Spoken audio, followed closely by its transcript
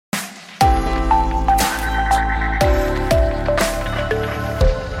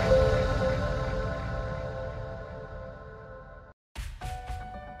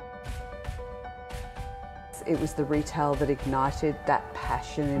It was the retail that ignited that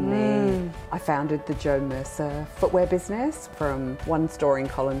passion in me. I founded the Jo Mercer footwear business from one store in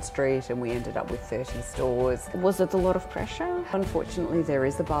Collins Street, and we ended up with 30 stores. Was it a lot of pressure? Unfortunately, there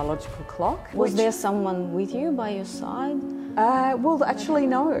is a biological clock. Was there someone with you by your side? Well, actually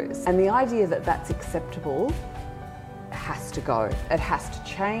no. And the idea that that's acceptable has to go. It has to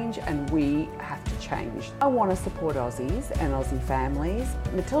change, and we have to change. I want to support Aussies and Aussie families.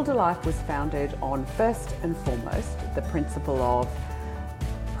 Matilda Life was founded on, first and foremost, the principle of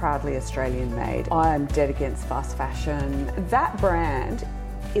proudly Australian made. I am dead against fast fashion. That brand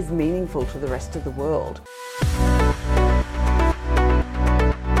is meaningful to the rest of the world.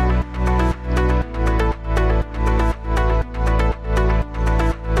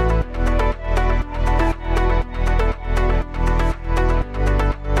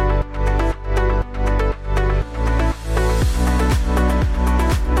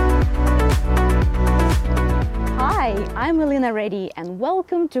 Ready, and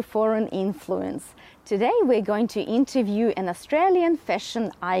welcome to Foreign Influence. Today we're going to interview an Australian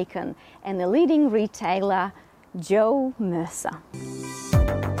fashion icon and a leading retailer, Jo Mercer.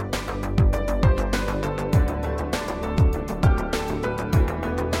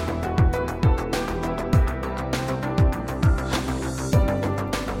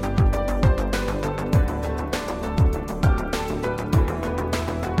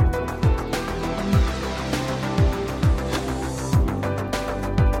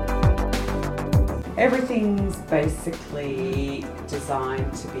 Everything's basically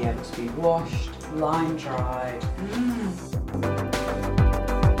designed to be able to be washed, line dried.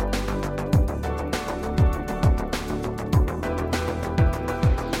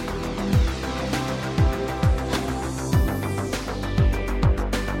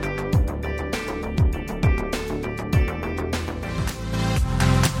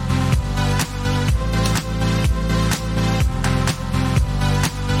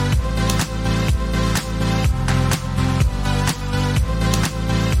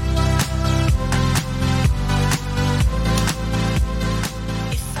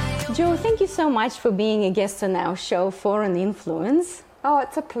 Jo, thank you so much for being a guest on our show, Foreign Influence. Oh,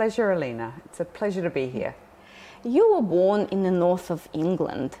 it's a pleasure, Alina. It's a pleasure to be here. You were born in the north of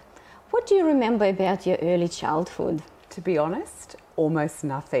England. What do you remember about your early childhood? To be honest, almost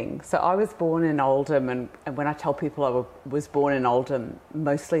nothing. So I was born in Oldham, and when I tell people I was born in Oldham,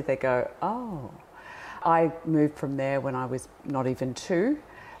 mostly they go, oh. I moved from there when I was not even 2,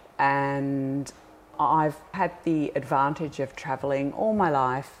 and I've had the advantage of travelling all my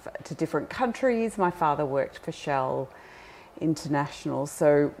life to different countries. My father worked for Shell International,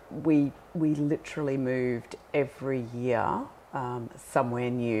 so we literally moved every year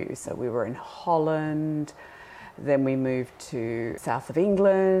somewhere new. So we were in Holland, then we moved to south of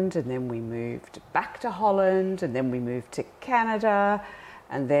England, and then we moved back to Holland, and then we moved to Canada,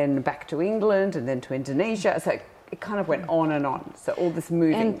 and then back to England, and then to Indonesia. So it kind of went on and on. So all this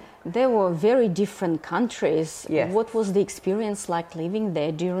moving. And there were very different countries. Yes. What was the experience like living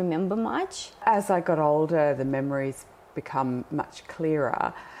there? Do you remember much? As I got older, the memories become much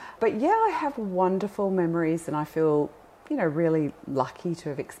clearer. But yeah, I have wonderful memories, and I feel, really lucky to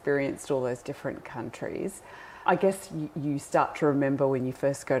have experienced all those different countries. I guess you start to remember when you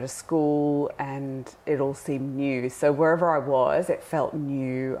first go to school and it all seemed new. So wherever I was, it felt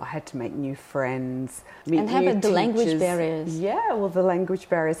new. I had to make new friends, meet and how new about the language barriers? Yeah, well, the language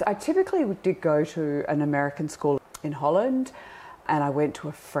barriers. I typically did go to an American school in Holland, and I went to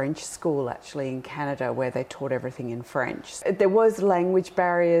a French school actually in Canada where they taught everything in French. There was language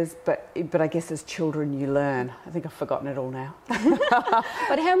barriers, but I guess as children you learn. I think I've forgotten it all now.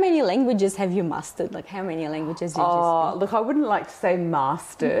 But how many languages have you mastered? Like how many languages did you speak? Look, I wouldn't like to say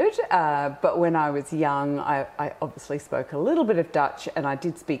mastered, but when I was young, I obviously spoke a little bit of Dutch, and I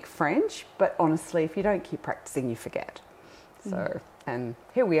did speak French, but honestly, if you don't keep practicing, you forget. So, and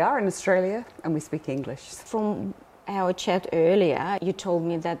here we are in Australia, and we speak English. From our chat earlier, you told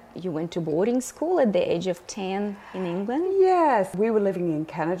me that you went to boarding school at the age of 10 in England. Yes, we were living in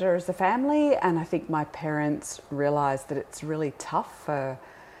Canada as a family, and I think my parents realised that it's really tough for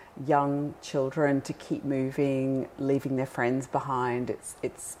young children to keep moving, leaving their friends behind.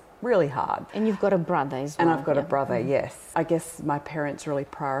 It's really hard. And you've got a brother as well. And I've got a brother, yes. I guess my parents really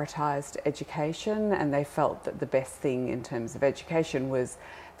prioritised education, and they felt that the best thing in terms of education was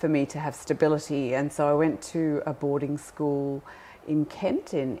for me to have stability. And so I went to a boarding school in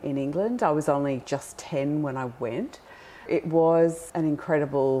Kent in England. I was only just 10 when I went. It was an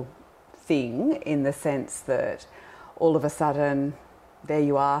incredible thing in the sense that all of a sudden, there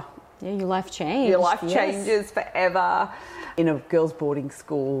you are. Yeah, your life changed. Your life changes forever. In a girls' boarding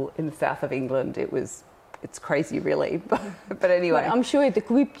school in the south of England, it was it's crazy really. But anyway. But I'm sure it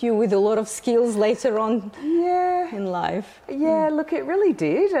equipped you with a lot of skills later on in life. Yeah, look, it really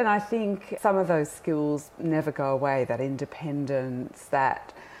did. And I think some of those skills never go away, that independence,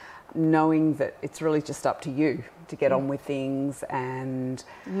 that knowing that it's really just up to you to get on with things and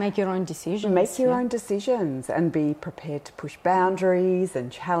make your own decisions. Make your own decisions and be prepared to push boundaries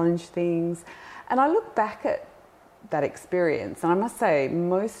and challenge things. And I look back at that experience, and I must say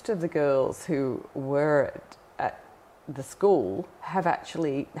most of the girls who were at the school have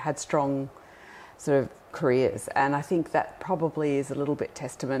actually had strong sort of careers, and I think that probably is a little bit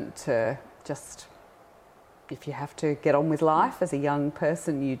testament to just, if you have to get on with life as a young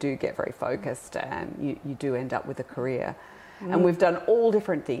person, you do get very focused and you do end up with a career. And we've done all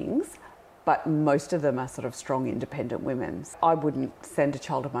different things, but most of them are sort of strong, independent women. I wouldn't send a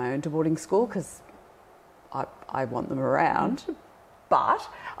child of my own to boarding school because I want them around, but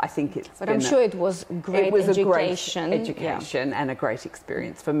I think it's But I'm sure it was great education. A great education and a great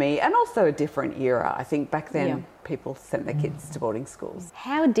experience for me, and also a different era. I think back then people sent their kids to boarding schools.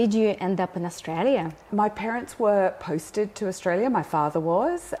 How did you end up in Australia? My parents were posted to Australia, my father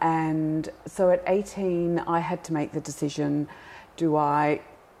was, and so at 18 I had to make the decision, do I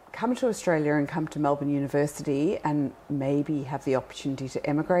come to Australia and come to Melbourne University and maybe have the opportunity to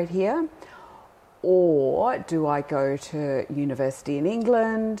emigrate here? Or do I go to university in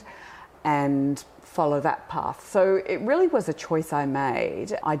England and follow that path? So it really was a choice I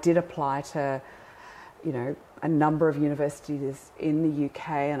made. I did apply to, a number of universities in the UK,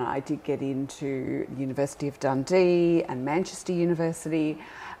 and I did get into the University of Dundee and Manchester University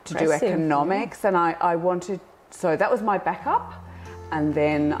to do economics. And I wanted, so that was my backup. And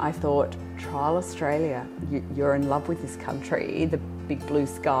then I thought, trial Australia. You're in love with this country, the big blue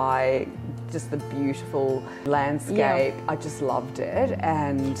sky, just the beautiful landscape. I just loved it.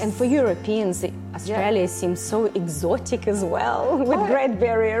 And for Europeans, Australia seems so exotic as well, with Great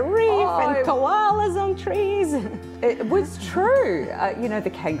Barrier Reef and koalas on trees. It was true. The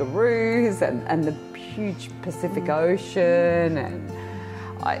kangaroos and the huge Pacific Ocean, and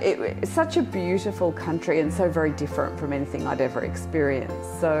it's such a beautiful country and so very different from anything I'd ever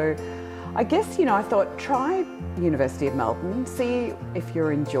experienced. So I guess, I thought, try University of Melbourne, see if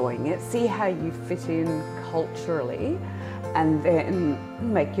you're enjoying it, see how you fit in culturally, and then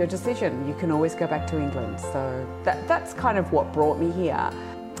make your decision. You can always go back to England. So that's kind of what brought me here.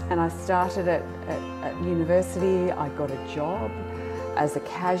 And I started at university. I got a job as a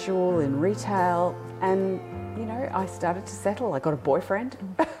casual in retail, and I started to settle. I got a boyfriend.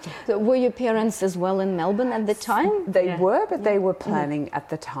 So were your parents as well in Melbourne at the time? They were, but they were planning at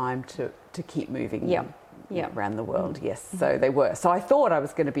the time to keep moving around the world, yes. So they were. So I thought I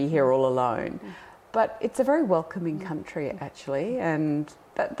was going to be here all alone. But it's a very welcoming country, actually, and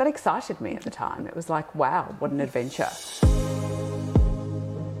that excited me at the time. It was like, wow, what an adventure.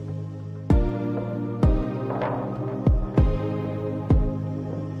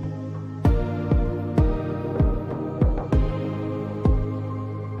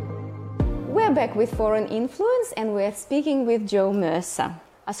 We're back with Foreign Influence, and we're speaking with Jo Mercer.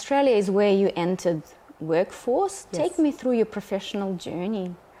 Australia is where you entered workforce. Yes. Take me through your professional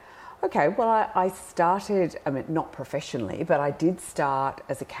journey. Okay, well, I started, not professionally, but I did start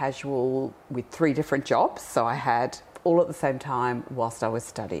as a casual with 3 different jobs. So I had all at the same time whilst I was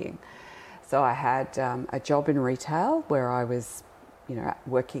studying. So I had a job in retail where I was,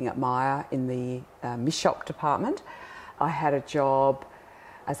 working at Myer in the Miss Shop department. I had a job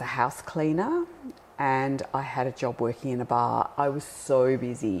as a house cleaner, and I had a job working in a bar. I was so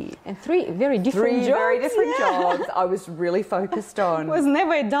busy. And 3 very different jobs. Very different jobs. I was really focused on. It was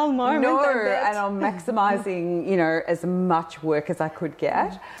never a dull moment. No, and on maximising, as much work as I could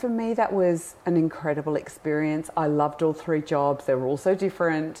get. For me, that was an incredible experience. I loved all 3 jobs. They were all so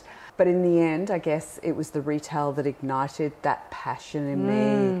different. But in the end, I guess it was the retail that ignited that passion in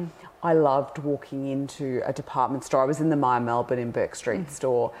me. I loved walking into a department store. I was in the Myer Melbourne in Burke Street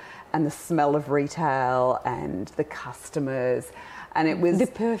store, and the smell of retail and the customers, and it was the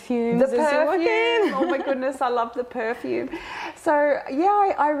perfumes. The perfume. Oh my goodness, I love the perfume. So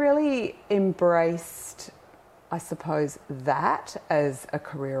yeah, I really embraced, I suppose, that as a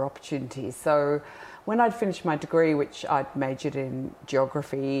career opportunity. So when I'd finished my degree, which I'd majored in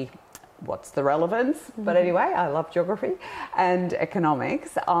geography, what's the relevance? But anyway, I love geography and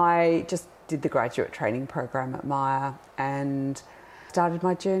economics. I just did the graduate training program at Myer and started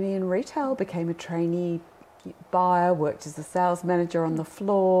my journey in retail, became a trainee buyer, worked as a sales manager on the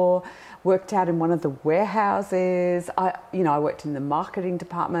floor, worked out in one of the warehouses. I worked in the marketing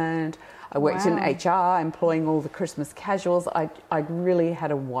department. I worked in Wow. HR, employing all the Christmas casuals. I really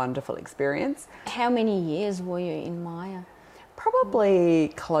had a wonderful experience. How many years were you in Maya?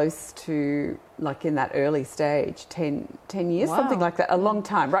 Probably close to, like in that early stage, 10 years, Wow. something like that, a long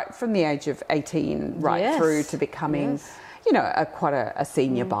time, right from the age of 18 right Yes. through to becoming, Yes. you know, quite a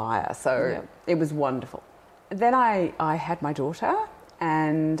senior buyer. So Yeah. it was wonderful. Then I had my daughter,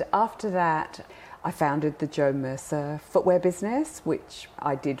 and after that I founded the Jo Mercer footwear business, which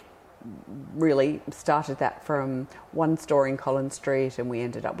I did really started that from one store in Collins Street, and we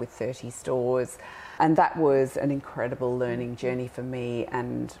ended up with 30 stores. And that was an incredible learning journey for me,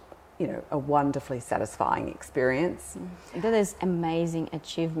 and, you know, a wonderfully satisfying experience. That is amazing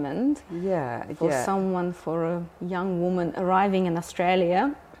achievement Yeah, for someone, for a young woman arriving in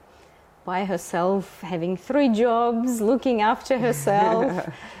Australia by herself, having 3 jobs, looking after herself,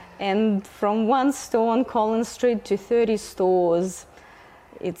 and from one store on Collins Street to 30 stores.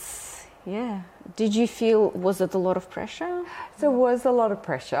 It's, yeah. Did you feel, was it a lot of pressure? There was a lot of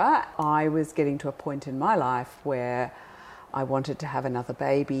pressure. I was getting to a point in my life where I wanted to have another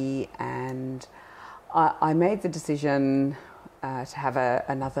baby, and I made the decision to have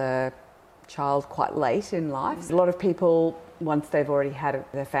another child quite late in life. A lot of people, once they've already had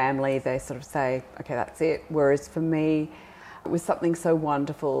their family, they sort of say, okay, that's it. Whereas for me, it was something so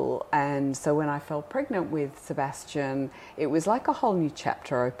wonderful. And so when I fell pregnant with Sebastian, it was like a whole new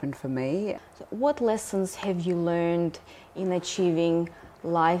chapter opened for me. What lessons have you learned in achieving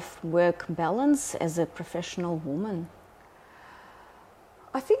life-work balance as a professional woman?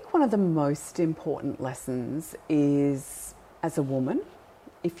 I think one of the most important lessons is, as a woman,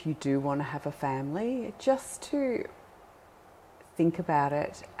 if you do want to have a family, just to think about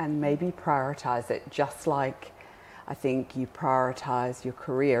it and maybe prioritise it, just like I think you prioritise your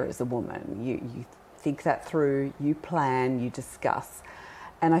career as a woman. You think that through, you plan, you discuss.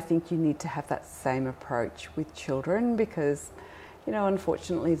 And I think you need to have that same approach with children, because, you know,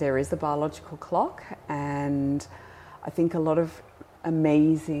 unfortunately there is a biological clock, and I think a lot of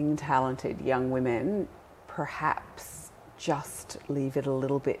amazing, talented young women perhaps just leave it a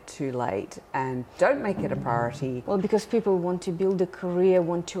little bit too late and don't make it a priority. Well, because people want to build a career,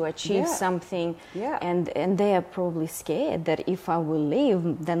 want to achieve something, and they are probably scared that if I will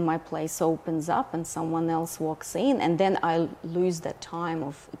leave, then my place opens up and someone else walks in, and then I lose that time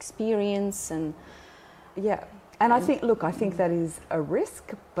of experience. And I think, look, I think that is a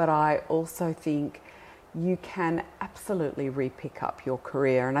risk, but I also think you can absolutely re-pick up your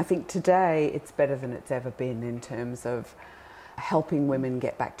career. And I think today it's better than it's ever been in terms of helping women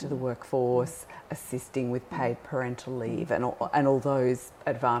get back to the workforce, assisting with paid parental leave and all those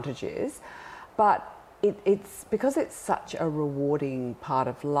advantages. But it's because it's such a rewarding part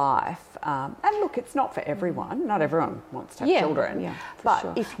of life. And look, it's not for everyone. Not everyone wants to have children.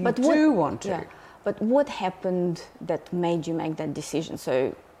 But if you do want to. But what happened that made you make that decision?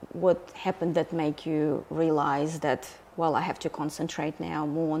 So what happened that made you realize that, well, I have to concentrate now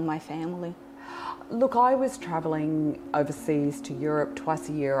more on my family? Look, I was travelling overseas to Europe twice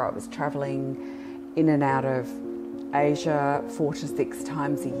a year. I was travelling in and out of Asia 4 to 6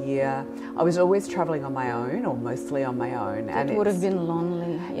 times a year. I was always travelling on my own, or mostly on my own. It would have been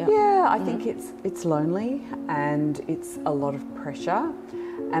lonely. Yeah, I think it's lonely, and it's a lot of pressure.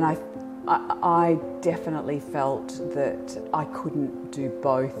 And I definitely felt that I couldn't do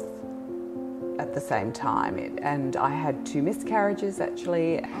both at the same time. And I had 2 miscarriages,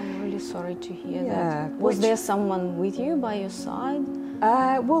 actually. I'm really sorry to hear that. Was there someone with you by your side?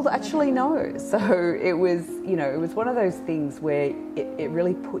 Well, actually, no. So it was, you know, it was one of those things where it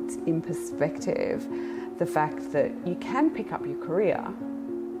really puts in perspective the fact that you can pick up your career,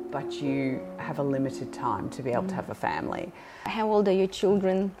 but you have a limited time to be able to have a family. How old are your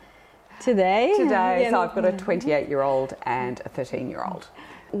children today? So I've got a 28-year-old and a 13-year-old.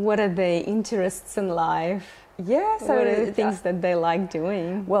 What are their interests in life? Yeah, so what are the things that they like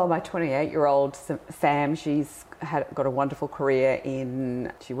doing? Well, my 28-year-old Sam, she's got a wonderful career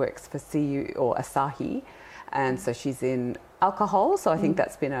she works for CU or Asahi, and so she's in alcohol. So I think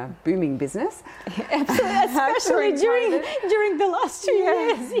that's been a booming business. Especially during the last 2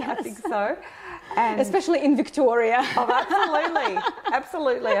 years. Yes. I think so. And especially in Victoria. Oh,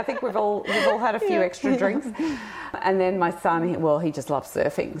 absolutely. I think we've all had a few extra drinks. And then my son, he just loves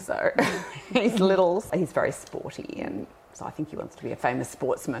surfing. So he's very sporty, and so I think he wants to be a famous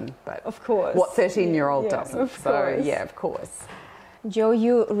sportsman. But of course, what 13-year-old doesn't? Of course. Of course. Jo,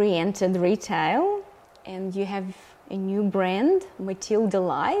 you re-entered retail, and you have a new brand, Matilda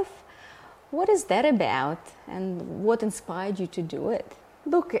Life. What is that about, and what inspired you to do it?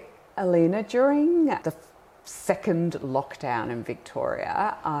 Look, Alina, during the second lockdown in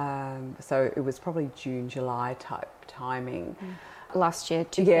Victoria. So it was probably June, July type timing. Last year,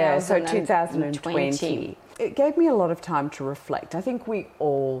 2020. Yeah, so 2020. It gave me a lot of time to reflect. I think we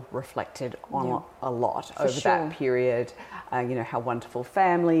all reflected on a lot over that period. How wonderful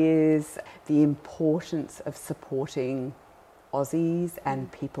family is, the importance of supporting Aussies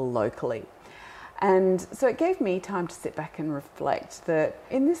and people locally. And so it gave me time to sit back and reflect that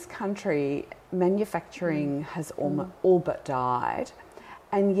in this country, manufacturing has all but died.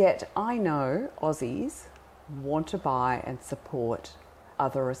 And yet I know Aussies want to buy and support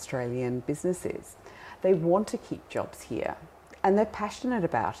other Australian businesses. They want to keep jobs here and they're passionate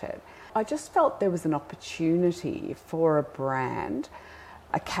about it. I just felt there was an opportunity for a brand,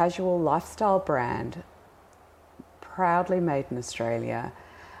 a casual lifestyle brand, proudly made in Australia,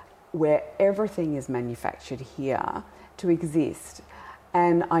 where everything is manufactured here, to exist.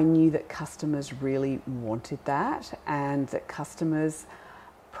 And I knew that customers really wanted that, and that customers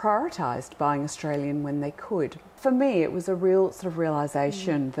prioritised buying Australian when they could. For me, it was a real sort of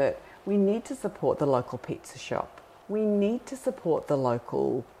realisation that we need to support the local pizza shop, we need to support the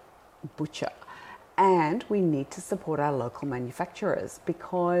local butcher, and we need to support our local manufacturers,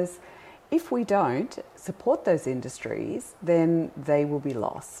 because if we don't support those industries, then they will be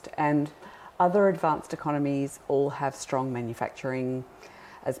lost. And other advanced economies all have strong manufacturing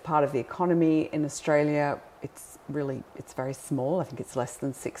as part of the economy. In Australia, it's very small. I think it's less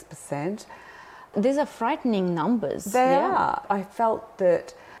than 6%. These are frightening numbers. They are. I felt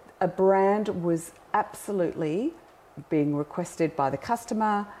that a brand was absolutely being requested by the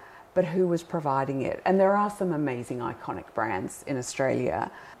customer, but who was providing it? And there are some amazing iconic brands in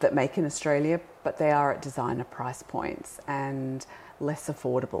Australia that make in Australia, but they are at designer price points and less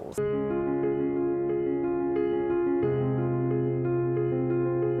affordable.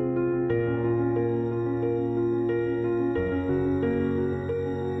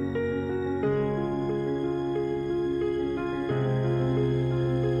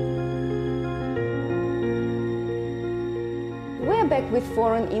 Back with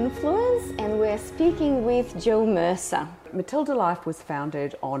Foreign Influence, and we're speaking with Jo Mercer. Matilda Life was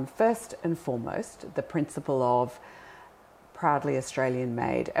founded on, first and foremost, the principle of proudly Australian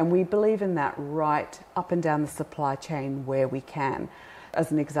made, and we believe in that right up and down the supply chain where we can.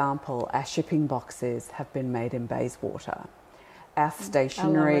 As an example, our shipping boxes have been made in Bayswater. Our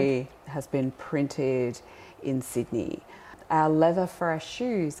stationery has been printed in Sydney. Our leather for our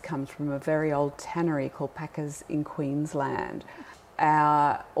shoes comes from a very old tannery called Packers in Queensland.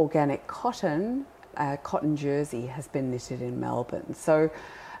 Our organic cotton, our cotton jersey, has been knitted in Melbourne. So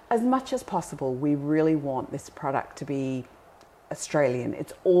as much as possible, we really want this product to be Australian.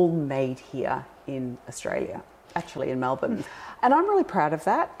 It's all made here in Australia, actually in Melbourne. And I'm really proud of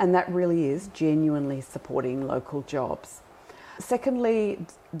that, and that really is genuinely supporting local jobs. Secondly,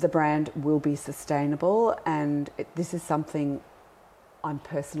 the brand will be sustainable, and this is something I'm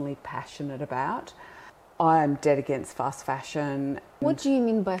personally passionate about. I am dead against fast fashion. What do you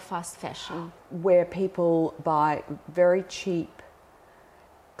mean by fast fashion? Where people buy very cheap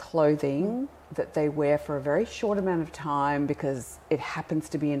clothing that they wear for a very short amount of time because it happens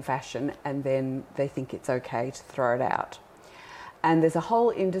to be in fashion, and then they think it's okay to throw it out. And there's a whole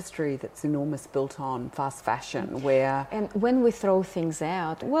industry that's enormous built on fast fashion where... And when we throw things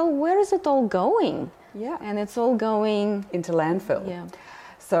out, well, where is it all going? Yeah. And it's all going... into landfill. Yeah.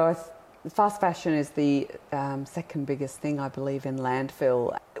 So fast fashion is the second biggest thing, I believe, in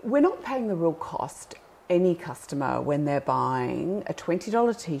landfill. We're not paying the real cost, any customer, when they're buying a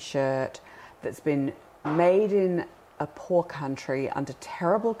 $20 t-shirt that's been made in a poor country under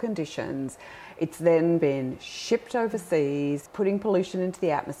terrible conditions. It's then been shipped overseas, putting pollution into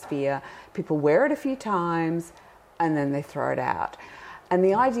the atmosphere. People wear it a few times and then they throw it out. And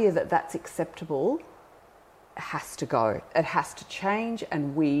the idea that that's acceptable has to go. It has to change,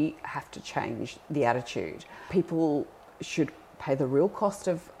 and we have to change the attitude. People should pay the real cost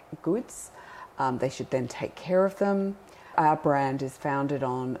of goods. They should then take care of them. Our brand is founded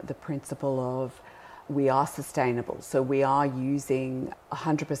on the principle of we are sustainable. So we are using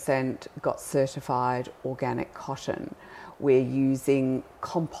 100% GOT certified organic cotton. We're using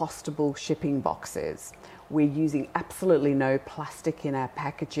compostable shipping boxes. We're using absolutely no plastic in our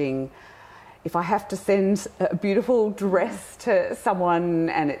packaging. If I have to send a beautiful dress to someone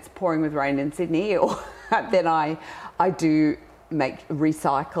and it's pouring with rain in Sydney, then I do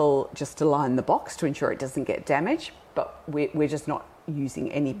recycle just to line the box to ensure it doesn't get damaged. But we're just not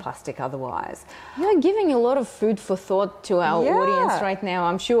using any plastic otherwise. You're giving a lot of food for thought to our audience right now.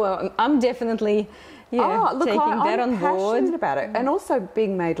 I'm sure. I'm definitely taking that on board. I'm passionate about it. And also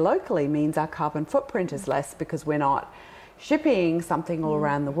being made locally means our carbon footprint is less because we're not shipping something all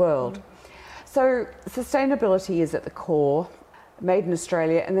around the world. So sustainability is at the core, made in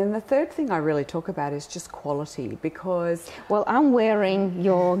Australia. And then the third thing I really talk about is just quality, because... Well, I'm wearing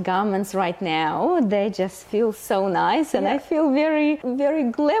your garments right now. They just feel so nice, and I feel very, very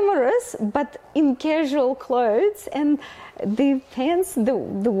glamorous, but in casual clothes. And the pants, the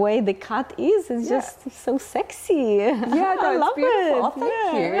way the cut is just so sexy. Yeah, no, I love it's beautiful.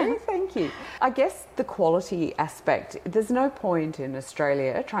 it. Oh, thank you. I guess the quality aspect, there's no point in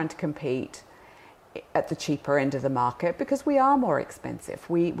Australia trying to compete at the cheaper end of the market because we are more expensive.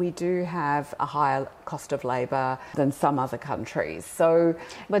 We do have a higher cost of labour than some other countries. So,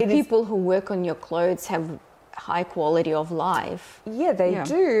 but people who work on your clothes have high quality of life. Yeah, they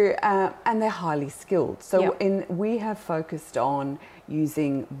do, and they're highly skilled. So we have focused on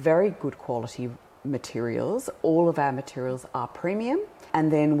using very good quality materials. All of our materials are premium,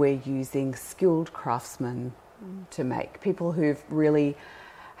 and then we're using skilled craftsmen to make. People who've really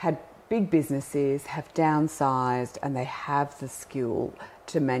had big businesses, have downsized, and they have the skill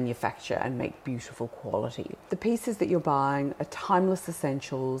to manufacture and make beautiful quality. The pieces that you're buying are timeless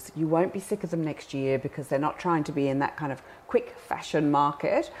essentials. You won't be sick of them next year because they're not trying to be in that kind of quick fashion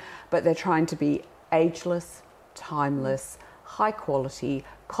market, but they're trying to be ageless, timeless, high quality,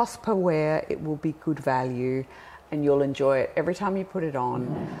 cost per wear. It will be good value, and you'll enjoy it every time you put it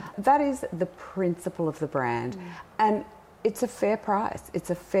on. That is the principle of the brand. And it's a fair price. It's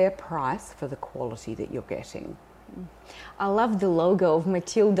a fair price for the quality that you're getting. I love the logo of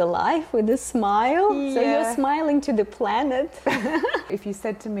Matilda Life with a smile. Yeah. So you're smiling to the planet. If you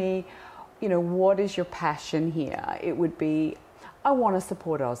said to me, what is your passion here? It would be, I want to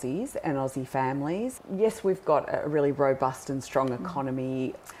support Aussies and Aussie families. Yes, we've got a really robust and strong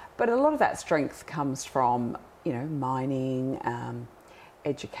economy, but a lot of that strength comes from, mining,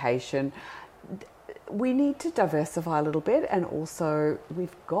 education. We need to diversify a little bit, and also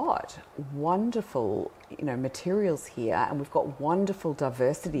we've got wonderful, materials here, and we've got wonderful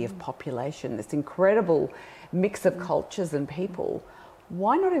diversity of population, this incredible mix of cultures and people.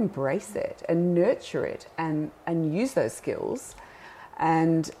 Why not embrace it and nurture it and use those skills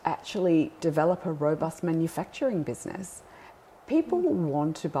and actually develop a robust manufacturing business? People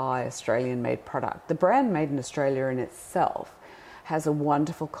want to buy Australian-made product. The brand Made in Australia in itself has a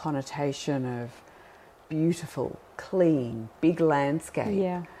wonderful connotation of beautiful, clean, big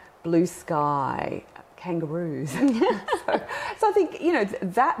landscape, blue sky, kangaroos. so I think,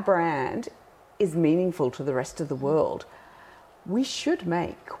 that brand is meaningful to the rest of the world. We should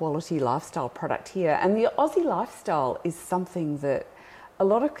make quality lifestyle product here. And the Aussie lifestyle is something that a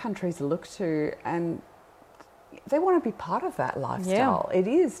lot of countries look to, and they want to be part of that lifestyle. It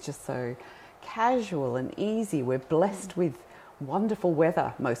is just so casual and easy. We're blessed with wonderful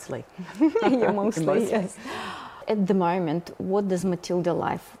weather, mostly. Mostly, yes. At the moment, what does Matilda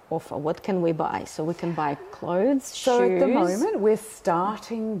Life offer? What can we buy? So we can buy clothes, shoes? So at the moment, we're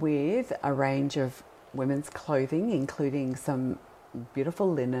starting with a range of women's clothing, including some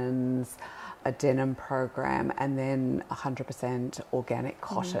beautiful linens, a denim program, and then 100% organic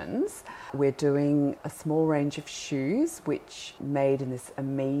cottons. We're doing a small range of shoes, which made in this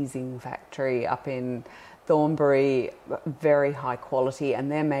amazing factory up in Thornbury, very high quality,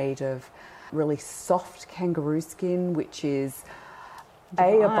 and they're made of really soft kangaroo skin, which is a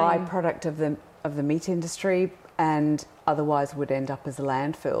byproduct of the meat industry and otherwise would end up as a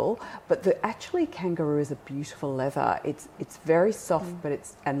landfill. But actually kangaroo is a beautiful leather. It's very soft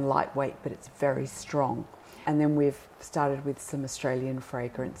and lightweight, but it's very strong. And then we've started with some Australian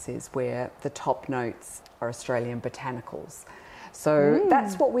fragrances where the top notes are Australian botanicals. So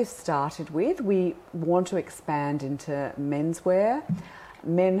that's what we've started with. We want to expand into menswear.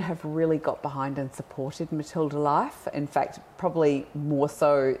 Men have really got behind and supported Matilda Life. In fact, probably more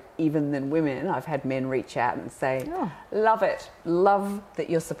so even than women. I've had men reach out and say, love it, love that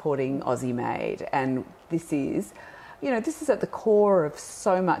you're supporting Aussie Made. And this is at the core of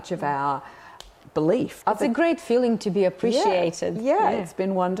so much of our belief. It's a great feeling to be appreciated. Yeah, it's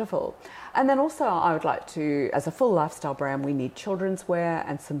been wonderful. And then also I would like to, as a full lifestyle brand, we need children's wear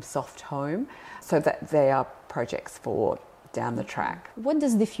and some soft home, so that they are projects for down the track. What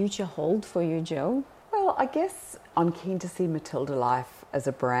does the future hold for you, Jo? Well, I guess I'm keen to see Matilda Life as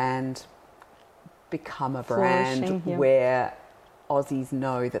a brand become a brand where Aussies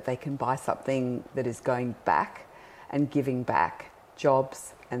know that they can buy something that is going back and giving back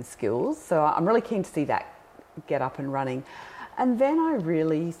jobs and skills. So I'm really keen to see that get up and running. And then I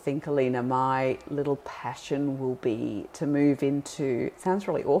really think, Alina, my little passion will be to move into, it sounds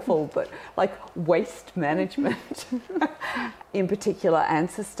really awful, but like waste management in particular, and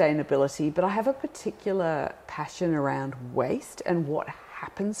sustainability. But I have a particular passion around waste and what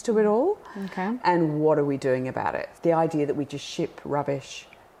happens to it all, and what are we doing about it. The idea that we just ship rubbish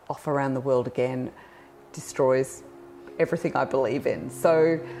off around the world again destroys everything I believe in.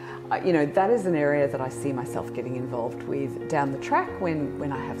 So, you know, that is an area that I see myself getting involved with down the track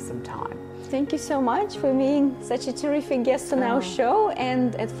when I have some time. Thank you so much for being such a terrific guest on our show.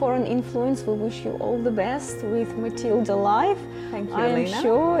 And at Foreign Influence, we wish you all the best with Matilda Life. Thank you, I'm Alina.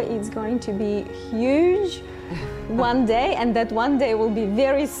 sure it's going to be huge one day, and that one day will be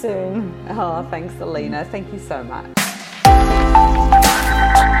very soon. Oh, thanks, Alina. Thank you so much.